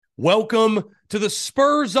Welcome to the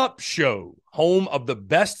Spurs Up Show, home of the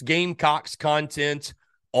best Gamecocks content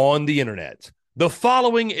on the internet. The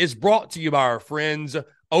following is brought to you by our friends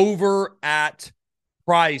over at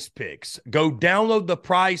Prize Picks. Go download the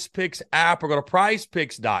Prize Picks app or go to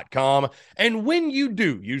prizepicks.com. And when you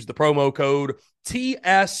do, use the promo code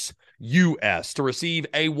TSUS to receive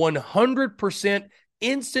a 100%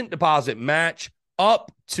 instant deposit match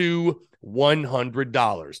up to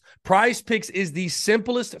 $100. Prize Picks is the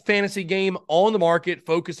simplest fantasy game on the market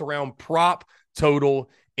focused around prop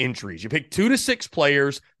total entries. You pick 2 to 6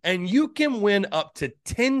 players and you can win up to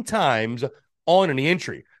 10 times on any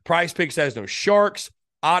entry. Prize Picks has no sharks,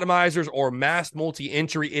 atomizers, or mass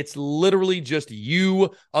multi-entry. It's literally just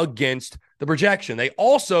you against the projection. They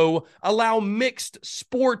also allow mixed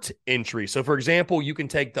sport entry. So, for example, you can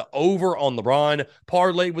take the over on LeBron,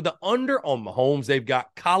 parlay with the under on Mahomes. They've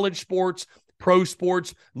got college sports, pro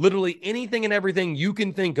sports, literally anything and everything you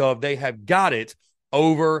can think of. They have got it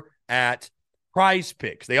over at Prize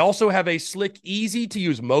Picks. They also have a slick,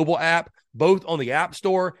 easy-to-use mobile app, both on the App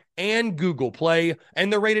Store and Google Play, and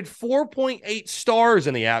they're rated 4.8 stars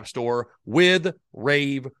in the App Store with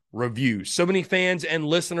rave reviews. So many fans and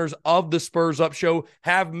listeners of the Spurs Up Show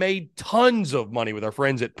have made tons of money with our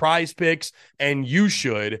friends at Prize Picks, and you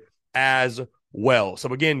should as well.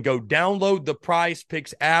 So again, go download the Prize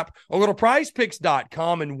Picks app or go to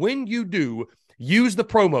prizepicks.com, and when you do, use the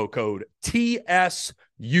promo code TSUS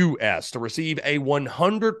to receive a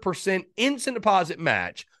 100% instant deposit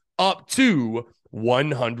match up to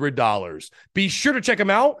 $100. Be sure to check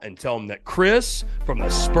them out and tell them that Chris from the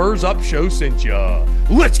Spurs Up Show sent ya.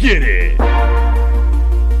 Let's get it.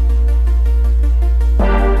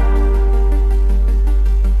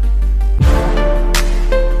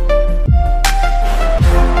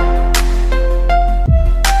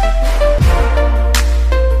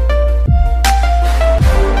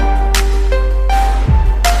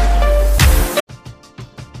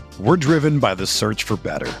 We're driven by the search for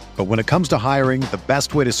better. But when it comes to hiring, the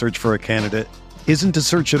best way to search for a candidate isn't to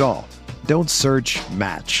search at all. Don't search,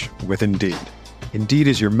 match with Indeed. Indeed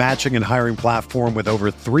is your matching and hiring platform with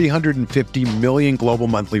over 350 million global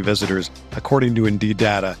monthly visitors, according to Indeed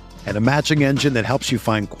data, and a matching engine that helps you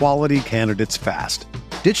find quality candidates fast.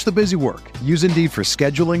 Ditch the busy work. Use Indeed for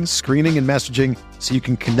scheduling, screening, and messaging so you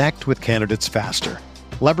can connect with candidates faster.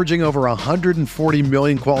 Leveraging over 140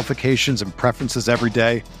 million qualifications and preferences every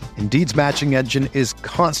day, Indeed's matching engine is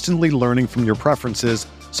constantly learning from your preferences,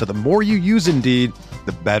 so the more you use Indeed,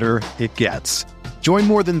 the better it gets. Join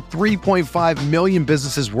more than 3.5 million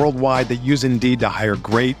businesses worldwide that use Indeed to hire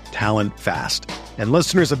great talent fast. And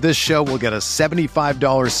listeners of this show will get a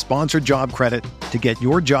 $75 sponsored job credit to get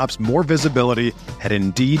your jobs more visibility at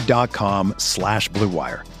Indeed.com/Blue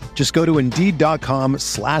Wire. Just go to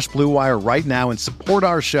Indeed.com/Blue Wire right now and support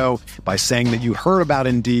our show by saying that you heard about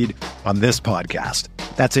Indeed on this podcast.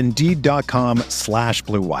 That's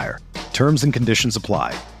Indeed.com/Blue Wire. Terms and conditions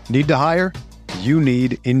apply. Need to hire? You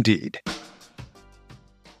need Indeed.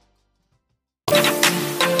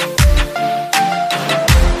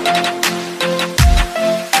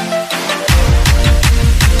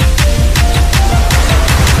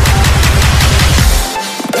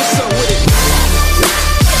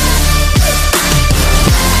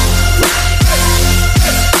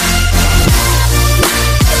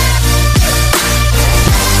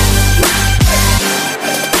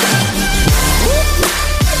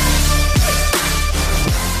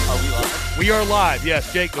 We are live.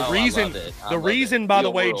 Yes, Jake. The reason, by the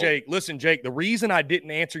way, world. Jake, listen, Jake, the reason I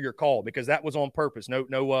didn't answer your call, because that was on purpose.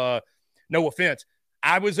 No offense.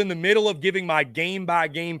 I was in the middle of giving my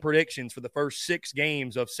game-by-game predictions for the first 6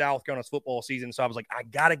 games of South Carolina's football season. So I was like, I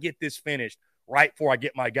got to get this finished right before I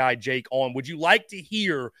get my guy Jake on. Would you like to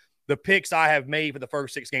hear the picks I have made for the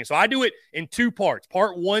first 6 games? So I do it in 2 parts.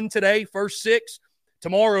 Part 1 today, first 6.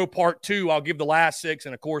 Tomorrow, part 2, I'll give the last 6.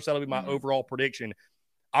 And, of course, that'll be my overall prediction.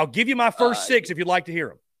 I'll give you my first 6 if you'd like to hear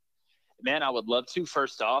them. Man, I would love to.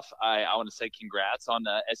 First off, I want to say congrats on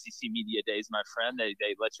the SEC Media Days, my friend. They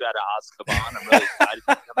let you out of Azkaban. I'm really excited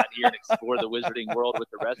to come out here and explore the wizarding world with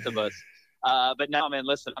the rest of us. But now, man,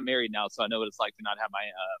 listen, I'm married now, so I know what it's like to not have my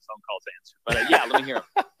phone calls answered. But, yeah, let me hear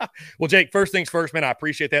them. Well, Jake, first things first, man, I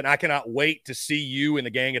appreciate that. And I cannot wait to see you and the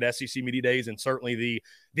gang at SEC Media Days. And certainly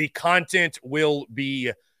the content will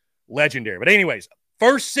be legendary. But anyways,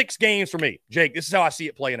 first 6 games for me. Jake, this is how I see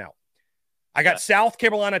it playing out. I got South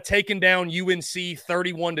Carolina taking down UNC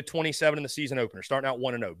 31-27 in the season opener, starting out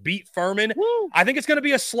 1-0. Beat Furman. Woo. I think it's going to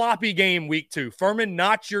be a sloppy game week 2. Furman,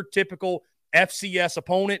 not your typical FCS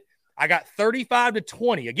opponent. I got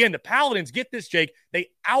 35-20. Again, the Paladins, get this, Jake, they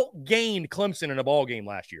outgained Clemson in a ball game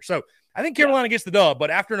last year. So I think Carolina gets the dub,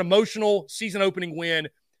 but after an emotional season-opening win,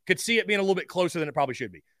 could see it being a little bit closer than it probably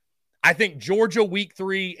should be. I think Georgia week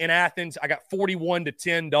 3 in Athens, I got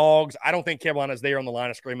 41-10 dogs. I don't think Carolina's there on the line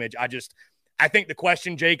of scrimmage. I think the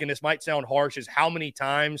question, Jake, and this might sound harsh, is how many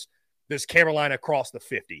times does Carolina cross the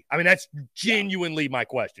 50? I mean, that's genuinely my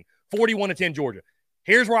question. 41-10 Georgia.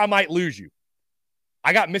 Here's where I might lose you.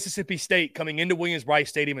 I got Mississippi State coming into Williams-Brice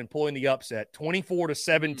Stadium and pulling the upset,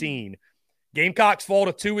 24-17. Gamecocks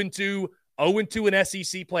fall to 2-2. 0-2 in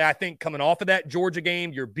SEC play. I think coming off of that Georgia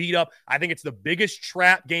game, you're beat up. I think it's the biggest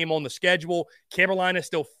trap game on the schedule. Carolina's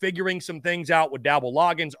still figuring some things out with Dowell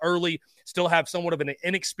Loggins early, still have somewhat of an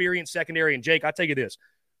inexperienced secondary. And, Jake, I'll tell you this.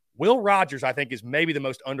 Will Rogers, I think, is maybe the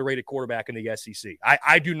most underrated quarterback in the SEC.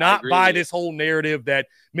 I do not buy this whole narrative that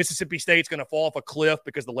Mississippi State's going to fall off a cliff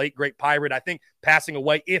because the late, great Pirate, I think, passing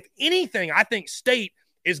away. If anything, I think State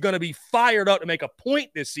is going to be fired up to make a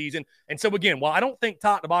point this season. And so, again, while I don't think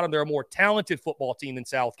top to bottom they're a more talented football team than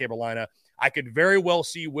South Carolina, I could very well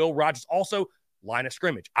see Will Rogers. Also, line of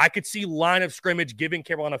scrimmage. I could see line of scrimmage giving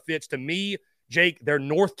Carolina fits. To me, Jake, they're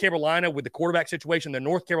North Carolina with the quarterback situation. They're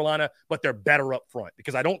North Carolina, but they're better up front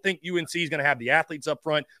because I don't think UNC is going to have the athletes up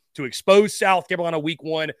front to expose South Carolina week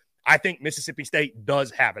 1. I think Mississippi State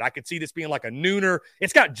does have it. I could see this being like a nooner.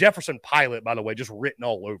 It's got Jefferson Pilot, by the way, just written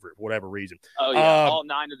all over it for whatever reason. Oh, yeah, all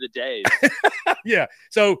 9 of the days. Yeah.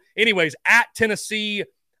 So, anyways, at Tennessee,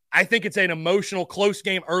 I think it's an emotional, close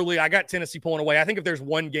game early. I got Tennessee pulling away. I think if there's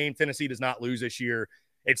one game Tennessee does not lose this year,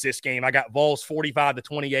 it's this game. I got Vols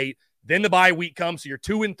 45-28. Then the bye week comes, so you're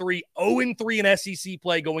 2-3, 0-3 in SEC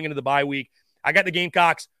play going into the bye week. I got the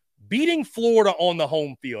Gamecocks beating Florida on the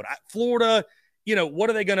home field. Florida – what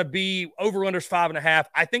are they going to be? Over-unders 5.5.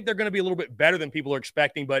 I think they're going to be a little bit better than people are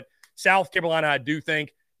expecting, but South Carolina, I do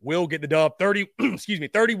think, will get the dub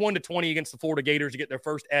 31-20 against the Florida Gators to get their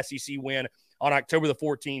first SEC win on October the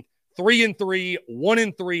 14th. 3-3,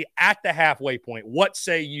 1-3 at the halfway point. What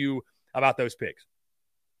say you about those picks?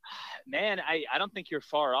 Man, I don't think you're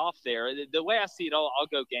far off there. The way I see it, I'll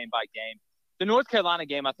go game by game. The North Carolina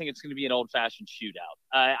game, I think it's going to be an old-fashioned shootout.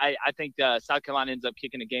 I think South Carolina ends up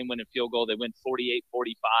kicking a game-winning field goal. They win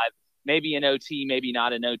 48-45, maybe in OT, maybe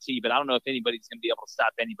not in OT, but I don't know if anybody's going to be able to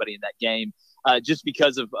stop anybody in that game just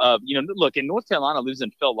because of look, in North Carolina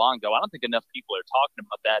losing Phil Longo, I don't think enough people are talking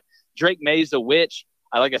about that. Drake May's a witch.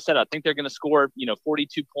 Like I said, I think they're going to score,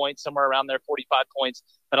 42 points, somewhere around there, 45 points.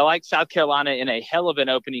 But I like South Carolina in a hell of an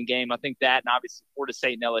opening game. I think that, and obviously Florida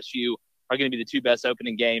State and LSU are going to be the 2 best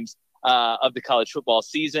opening games of the college football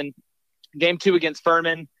season. Game 2 against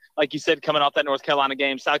Furman, like you said, coming off that North Carolina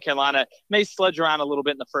game. South Carolina may sludge around a little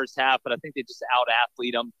bit in the first half, but I think they just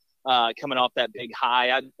out-athlete them coming off that big high.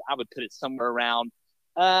 I would put it somewhere around,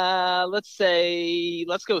 let's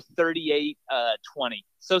go 38-20.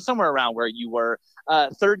 So somewhere around where you were.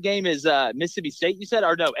 Third game is Mississippi State, you said?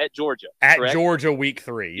 Or no, at Georgia. At correct? Georgia week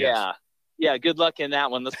 3, yes. Yeah, good luck in that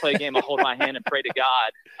one. Let's play a game of hold my hand and pray to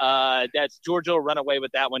God. That's Georgia will run away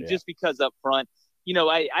with that one just because up front,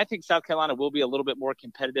 I think South Carolina will be a little bit more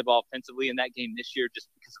competitive offensively in that game this year just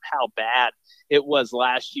because of how bad it was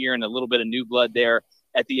last year and a little bit of new blood there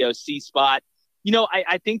at the OC spot.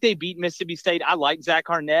 I think they beat Mississippi State. I like Zach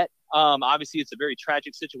Arnett. Obviously, it's a very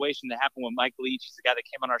tragic situation that happened with Mike Leach. He's a guy that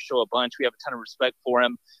came on our show a bunch. We have a ton of respect for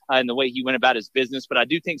him and the way he went about his business. But I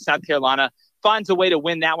do think South Carolina finds a way to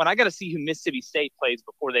win that one. I got to see who Mississippi State plays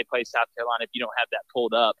before they play South Carolina if you don't have that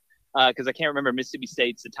pulled up because I can't remember Mississippi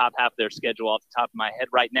State's the top half of their schedule off the top of my head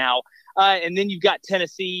right now. And then you've got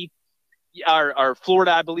Tennessee or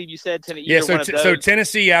Florida, I believe you said. So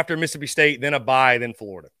Tennessee after Mississippi State, then a bye, then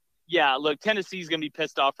Florida. Yeah, look, Tennessee's going to be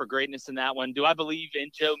pissed off for greatness in that one. Do I believe in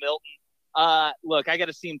Joe Milton? Look, I got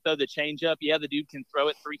to see him throw the changeup. Yeah, the dude can throw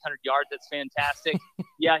it 300 yards. That's fantastic.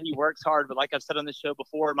 Yeah, he works hard. But like I've said on this show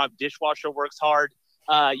before, my dishwasher works hard.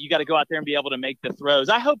 You got to go out there and be able to make the throws.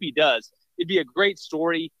 I hope he does. It'd be a great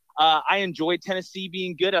story. I enjoy Tennessee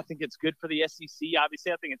being good. I think it's good for the SEC.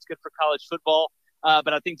 Obviously, I think it's good for college football.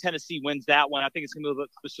 But I think Tennessee wins that one. I think it's going to be a little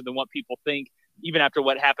bit closer than what people think, even after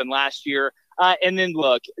what happened last year. And then,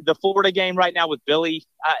 look, the Florida game right now with Billy,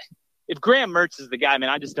 if Graham Mertz is the guy, man,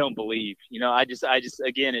 I just don't believe. I just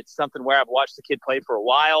again, it's something where I've watched the kid play for a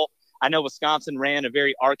while. I know Wisconsin ran a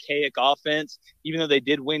very archaic offense, even though they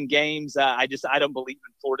did win games. I don't believe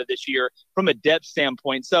in Florida this year from a depth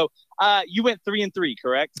standpoint. So you went 3-3,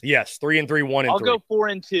 correct? Yes, 3-3, 1-3. I'll go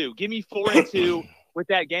 4-2. Give me 4-2 with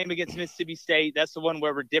that game against Mississippi State. That's the one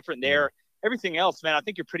where we're different there. Everything else, man, I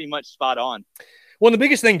think you're pretty much spot on. Well, the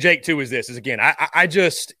biggest thing, Jake, too, is again,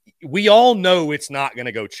 we all know it's not going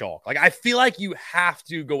to go chalk. Like, I feel like you have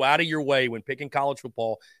to go out of your way when picking college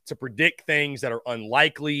football to predict things that are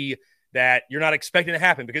unlikely, that you're not expecting to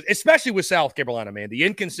happen, because especially with South Carolina, man, the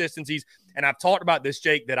inconsistencies. And I've talked about this,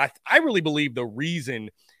 Jake, that I really believe the reason,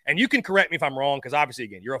 and you can correct me if I'm wrong, because obviously,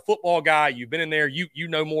 again, you're a football guy. You've been in there. You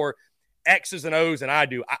know more X's and O's than I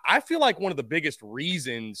do. I feel like one of the biggest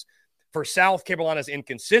reasons for South Carolina's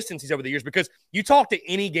inconsistencies over the years, because you talk to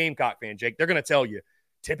any Gamecock fan, Jake, they're going to tell you,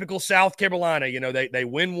 typical South Carolina, they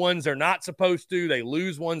win ones they're not supposed to. They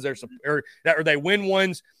lose ones or they win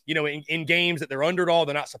ones, in games that they're underdog,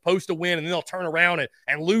 they're not supposed to win, and then they'll turn around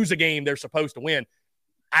and lose a game they're supposed to win.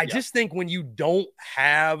 I just think when you're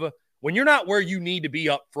not where you need to be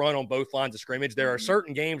up front on both lines of scrimmage, there are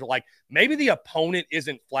certain games where, like, maybe the opponent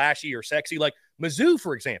isn't flashy or sexy. Like Mizzou,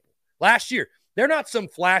 for example, last year, they're not some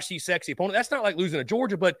flashy, sexy opponent. That's not like losing to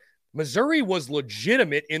Georgia, but Missouri was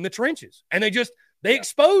legitimate in the trenches, and they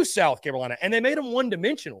exposed South Carolina, and they made them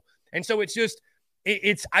one-dimensional. And so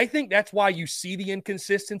I think that's why you see the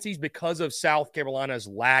inconsistencies, because of South Carolina's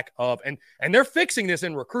lack of, and they're fixing this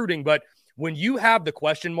in recruiting, but when you have the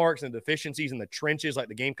question marks and the deficiencies in the trenches like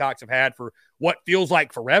the Gamecocks have had for what feels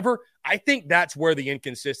like forever, I think that's where the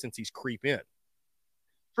inconsistencies creep in.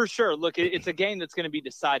 For sure. Look, it's a game that's going to be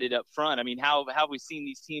decided up front. I mean, how have we seen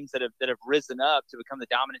these teams that have risen up to become the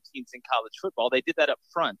dominant teams in college football? They did that up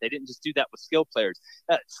front. They didn't just do that with skill players.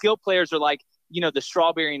 Skill players are like, the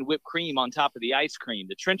strawberry and whipped cream on top of the ice cream.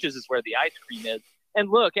 The trenches is where the ice cream is. And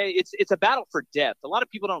look, it's a battle for depth. A lot of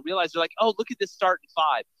people don't realize. They're like, oh, look at this starting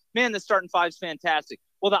five. Man, the starting five is fantastic.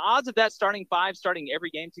 Well, the odds of that starting five starting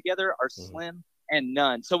every game together are slim and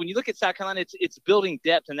none. So when you look at South Carolina, it's building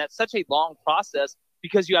depth, and that's such a long process,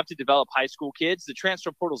 because you have to develop high school kids. The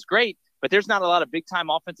transfer portal is great, but there's not a lot of big-time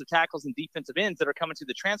offensive tackles and defensive ends that are coming to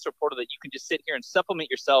the transfer portal that you can just sit here and supplement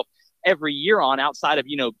yourself every year on, outside of,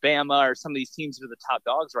 Bama or some of these teams that are the top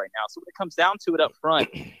dogs right now. So when it comes down to it up front,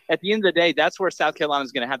 at the end of the day, that's where South Carolina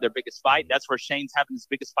is going to have their biggest fight. That's where Shane's having his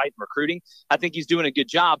biggest fight in recruiting. I think he's doing a good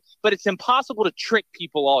job, but it's impossible to trick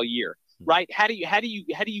people all year, right? How do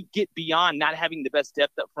you get beyond not having the best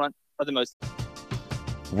depth up front or the most?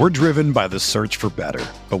 We're driven by the search for better.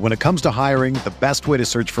 But when it comes to hiring, the best way to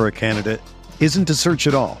search for a candidate isn't to search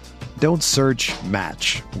at all. Don't search,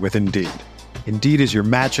 match with Indeed. Indeed is your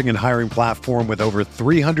matching and hiring platform with over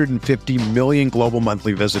 350 million global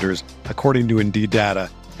monthly visitors, according to Indeed data,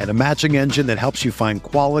 and a matching engine that helps you find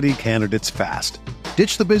quality candidates fast.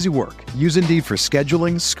 Ditch the busy work. Use Indeed for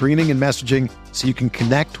scheduling, screening, and messaging so you can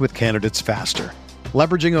connect with candidates faster.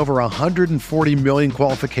 Leveraging over 140 million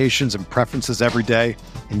qualifications and preferences every day,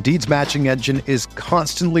 Indeed's matching engine is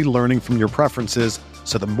constantly learning from your preferences,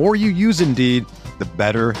 so the more you use Indeed, the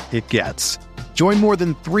better it gets. Join more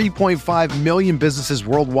than 3.5 million businesses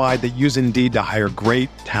worldwide that use Indeed to hire great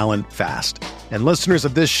talent fast. And listeners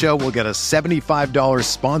of this show will get a $75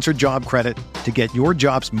 sponsored job credit to get your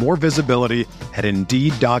jobs more visibility at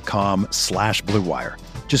Indeed.com/Blue Wire.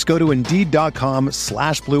 Just go to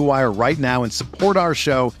Indeed.com/Blue Wire right now and support our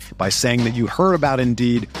show by saying that you heard about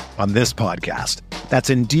Indeed on this podcast. That's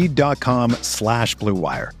Indeed.com/Blue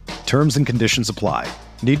Wire. Terms and conditions apply.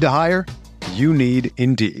 Need to hire? You need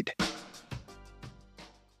Indeed.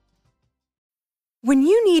 When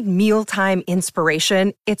you need mealtime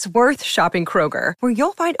inspiration, it's worth shopping Kroger, where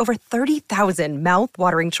you'll find over 30,000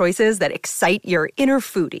 mouth-watering choices that excite your inner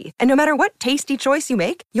foodie. And no matter what tasty choice you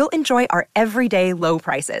make, you'll enjoy our everyday low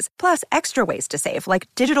prices, plus extra ways to save, like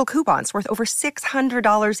digital coupons worth over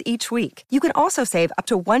 $600 each week. You can also save up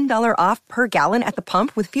to $1 off per gallon at the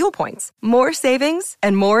pump with fuel points. More savings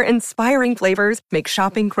and more inspiring flavors make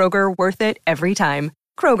shopping Kroger worth it every time.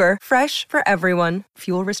 Kroger, fresh for everyone.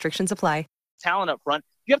 Fuel restrictions apply. Talent up front,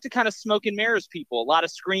 you have to kind of smoke and mirrors people. A lot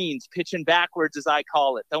of screens, pitching backwards, as I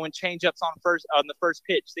call it, throwing change-ups on the first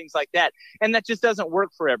pitch, things like that. And that just doesn't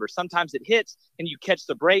work forever. Sometimes it hits and you catch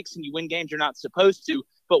the breaks and you win games you're not supposed to.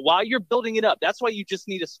 But while you're building it up, that's why you just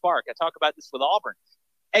need a spark. I talk about this with Auburn.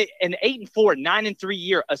 An 8-4, 9-3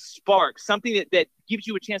 year, a spark, something that gives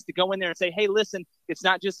you a chance to go in there and say, hey, listen, it's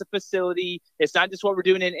not just a facility. It's not just what we're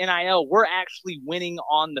doing in NIL. We're actually winning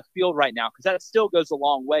on the field right now, because that still goes a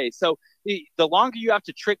long way. So the longer you have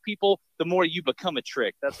to trick people, the more you become a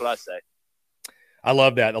trick. That's what I say. I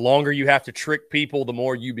love that. The longer you have to trick people, the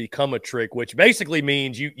more you become a trick, which basically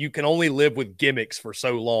means you can only live with gimmicks for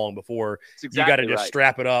so long before you got to just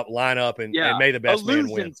strap it up, line up, and may the best man win.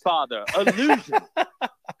 Illusions, Father. Illusions.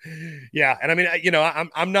 Yeah, and I mean,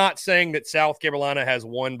 I'm not saying that South Carolina has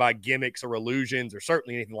won by gimmicks or illusions or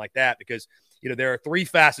certainly anything like that, because there are three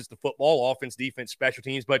facets to football: offense, defense, special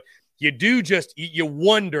teams. But you do you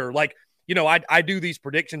wonder, like, I do these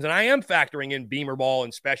predictions and I am factoring in Beamer ball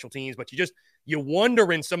and special teams, but you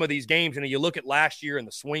wonder in some of these games, you look at last year and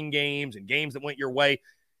the swing games and games that went your way,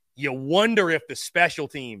 you wonder if the special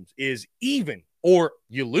teams is even, or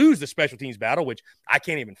you lose the special teams battle, which I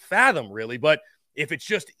can't even fathom really. But if it's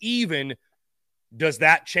just even, does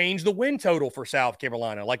that change the win total for South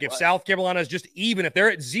Carolina? Like if South Carolina is just even, if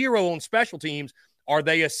they're at 0 on special teams, are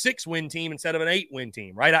they a 6-win team instead of an 8-win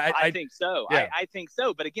team, right? I think so. Yeah. I think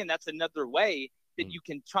so. But again, that's another way that you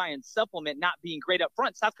can try and supplement not being great up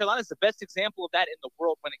front. South Carolina is the best example of that in the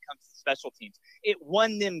world when it comes to special teams. It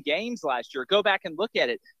won them games last year. Go back and look at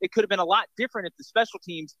it. It could have been a lot different if the special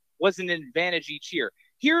teams wasn't an advantage each year.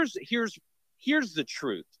 Here's the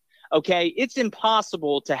truth. Okay. It's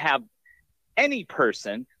impossible to have any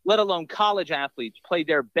person, let alone college athletes, play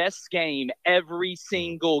their best game every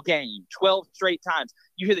single game, 12 straight times.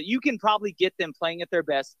 You hear that you can probably get them playing at their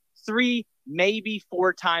best 3, maybe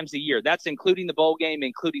 4 times a year. That's including the bowl game,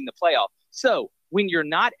 including the playoff. So when you're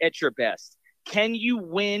not at your best, can you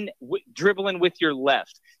win dribbling with your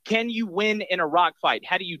left? Can you win in a rock fight?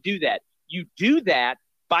 How do you do that? You do that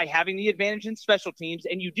by having the advantage in special teams,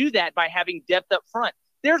 and you do that by having depth up front.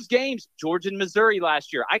 There's games, Georgia and Missouri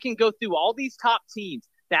last year. I can go through all these top teams,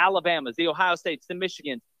 the Alabamas, the Ohio States, the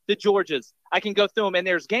Michigans, the Georgias. I can go through them, and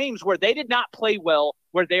there's games where they did not play well,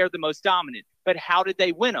 where they are the most dominant. But how did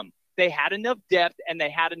they win them? They had enough depth, and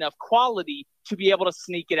they had enough quality to be able to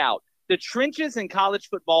sneak it out. The trenches in college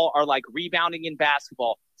football are like rebounding in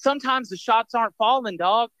basketball. Sometimes the shots aren't falling,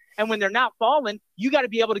 dog. And when they're not falling, you got to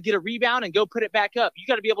be able to get a rebound and go put it back up. You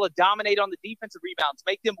got to be able to dominate on the defensive rebounds,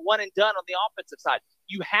 make them one and done on the offensive side.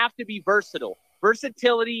 You have to be versatile.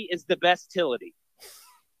 Versatility is the bestility.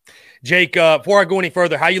 Jake, before I go any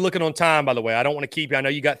further, how you looking on time, by the way? I don't want to keep you. I know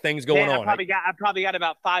you got things going on. I probably got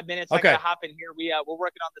about 5 minutes. Okay. I got to hop in here. We're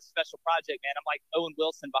working on this special project, man. I'm like Owen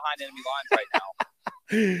Wilson behind enemy lines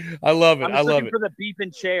right now. I love it. I'm just looking for the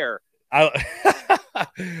beeping chair.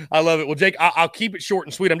 I love it. Well, Jake, I'll keep it short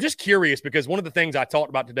and sweet. I'm just curious because one of the things I talked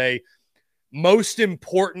about today, most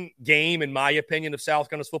important game, in my opinion, of South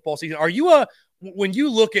Carolina's football season. Are you when you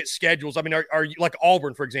look at schedules, I mean, are you like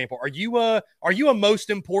Auburn, for example, are you a most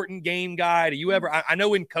important game guy? Do you ever, I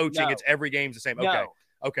know in coaching, it's every game's the same. Okay. No.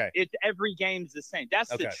 Okay. It's every game's the same. That's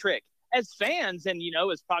the trick. As fans and,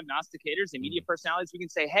 as prognosticators and media personalities, we can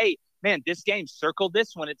say, hey, man, this game, circle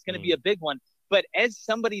this one. It's going to be a big one. But as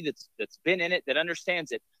somebody that's been in it, that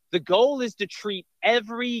understands it, the goal is to treat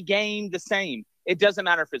every game the same. It doesn't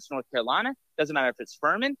matter if it's North Carolina, doesn't matter if it's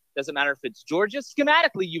Furman, doesn't matter if it's Georgia.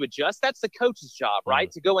 Schematically, you adjust. That's the coach's job,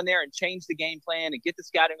 right? To go in there and change the game plan and get the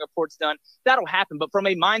scouting reports done. That'll happen. But from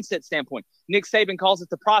a mindset standpoint, Nick Saban calls it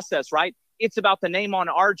the process, right? It's about the name on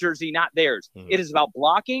our jersey, not theirs. It is about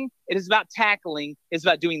blocking. It is about tackling. It's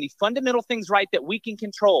about doing the fundamental things right that we can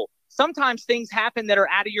control. Sometimes things happen that are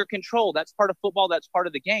out of your control. That's part of football. That's part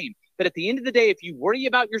of the game. But at the end of the day, if you worry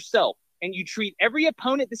about yourself and you treat every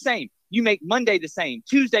opponent the same, you make Monday the same,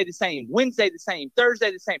 Tuesday the same, Wednesday the same,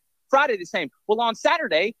 Thursday the same, Friday the same. Well, on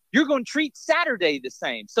Saturday, you're going to treat Saturday the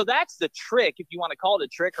same. So that's the trick, if you want to call it a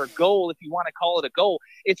trick, or goal, if you want to call it a goal.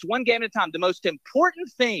 It's one game at a time. The most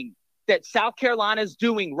important thing that South Carolina is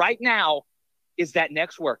doing right now is that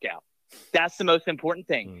next workout. That's the most important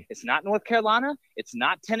thing. It's not North Carolina. It's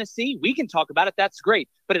not Tennessee. We can talk about it. That's great.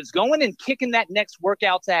 But it's going and kicking that next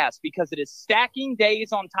workout's ass, because it is stacking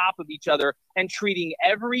days on top of each other and treating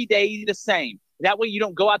every day the same. That way you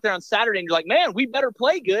don't go out there on Saturday and you're like, man, we better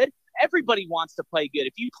play good. Everybody wants to play good.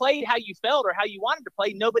 If you played how you felt or how you wanted to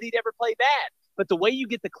play, nobody'd ever play bad. But the way you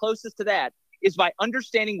get the closest to that is by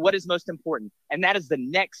understanding what is most important. And that is the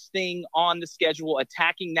next thing on the schedule,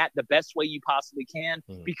 attacking that the best way you possibly can,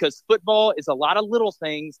 because football is a lot of little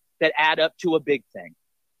things that add up to a big thing.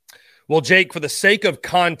 Well, Jake, for the sake of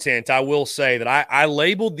content, I will say that I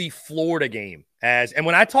labeled the Florida game as, and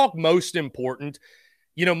when I talk most important,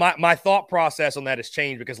 my thought process on that has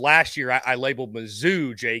changed, because last year I labeled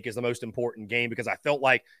Mizzou, Jake, as the most important game, because I felt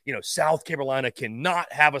like, South Carolina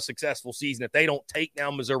cannot have a successful season if they don't take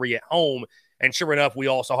down Missouri at home. And sure enough, we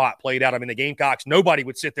all saw how it played out. I mean, the Gamecocks, nobody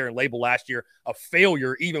would sit there and label last year a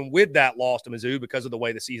failure, even with that loss to Mizzou, because of the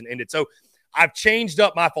way the season ended. So I've changed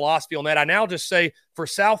up my philosophy on that. I now just say for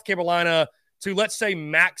South Carolina to, let's say,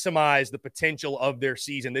 maximize the potential of their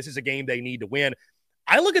season, this is a game they need to win.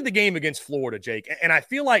 I look at the game against Florida, Jake, and I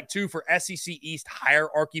feel like, too, for SEC East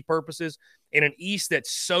hierarchy purposes, in an East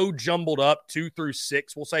that's so jumbled up, 2 through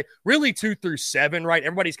 6, we'll say, really 2 through 7, right?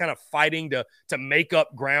 Everybody's kind of fighting to make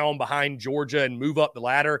up ground behind Georgia and move up the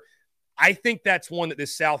ladder. I think that's one that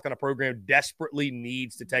this South Carolina program desperately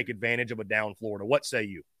needs to take advantage of a down Florida. What say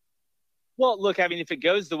you? Well, look, I mean, if it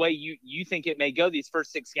goes the way you think it may go these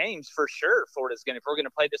first 6 games, for sure, Florida's going to, if we're going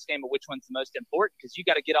to play this game of which one's the most important, because you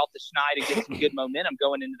got to get off the schneid and get some good momentum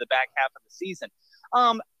going into the back half of the season.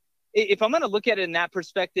 if I'm going to look at it in that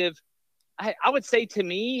perspective, I would say to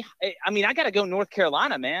me, I got to go North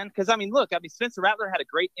Carolina, man. Because, Spencer Rattler had a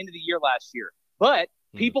great end of the year last year. But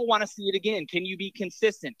people want to see it again. Can you be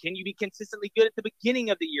consistent? Can you be consistently good at the beginning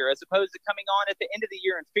of the year as opposed to coming on at the end of the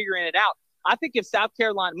year and figuring it out? I think if South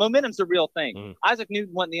Carolina – momentum's a real thing. Isaac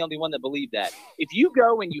Newton wasn't the only one that believed that. If you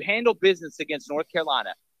go and you handle business against North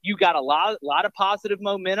Carolina, you got a lot of positive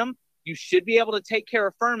momentum. You should be able to take care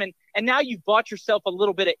of Furman. And now you've bought yourself a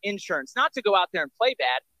little bit of insurance, not to go out there and play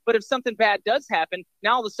bad, but if something bad does happen,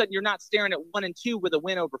 now all of a sudden you're not staring at 1-2 with a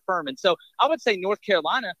win over Furman. So I would say North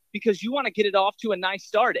Carolina, because you want to get it off to a nice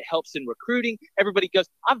start. It helps in recruiting. Everybody goes,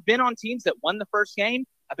 I've been on teams that won the first game.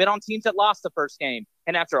 I've been on teams that lost the first game.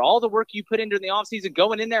 And after all the work you put into the offseason,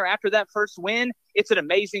 going in there after that first win, it's an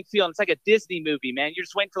amazing feeling. It's like a Disney movie, man. You're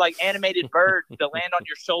just waiting for like animated birds to land on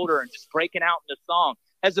your shoulder and just breaking out in the song.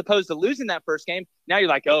 As opposed to losing that first game, now you're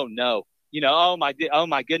like, oh, no. Oh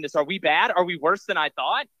my goodness, are we bad? Are we worse than I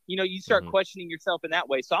thought? You start questioning yourself in that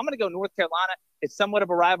way. So I'm going to go North Carolina. It's somewhat of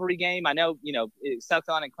a rivalry game. I know, South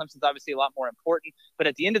Carolina and Clemson's obviously a lot more important. But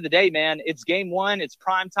at the end of the day, man, it's game one. It's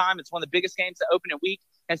prime time. It's one of the biggest games that open a week.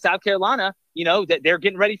 And South Carolina, that they're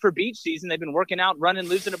getting ready for beach season. They've been working out, running,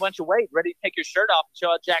 losing a bunch of weight, ready to take your shirt off and show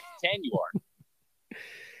how jacked and tan you are.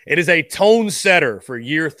 It is a tone setter for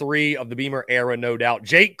year 3 of the Beamer era, no doubt.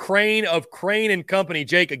 Jake Crain of Crain and Company.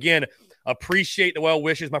 Jake, again, appreciate the well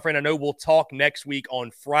wishes, my friend. I know we'll talk next week on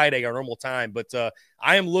Friday, our normal time, but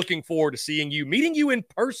I am looking forward to meeting you in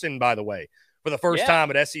person, by the way, for the first time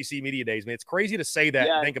at SEC Media Days. Man, it's crazy to say that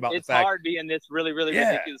and think about the fact. It's hard being this really, really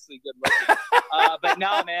ridiculously good looking. But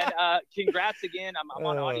no, man, congrats again. I'm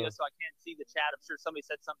on audio, so I can't see the chat. I'm sure somebody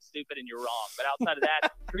said something stupid and you're wrong. But outside of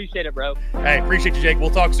that, appreciate it, bro. Hey, appreciate you, Jake.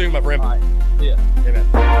 We'll talk soon, my friend. All right. See ya.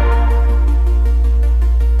 Amen.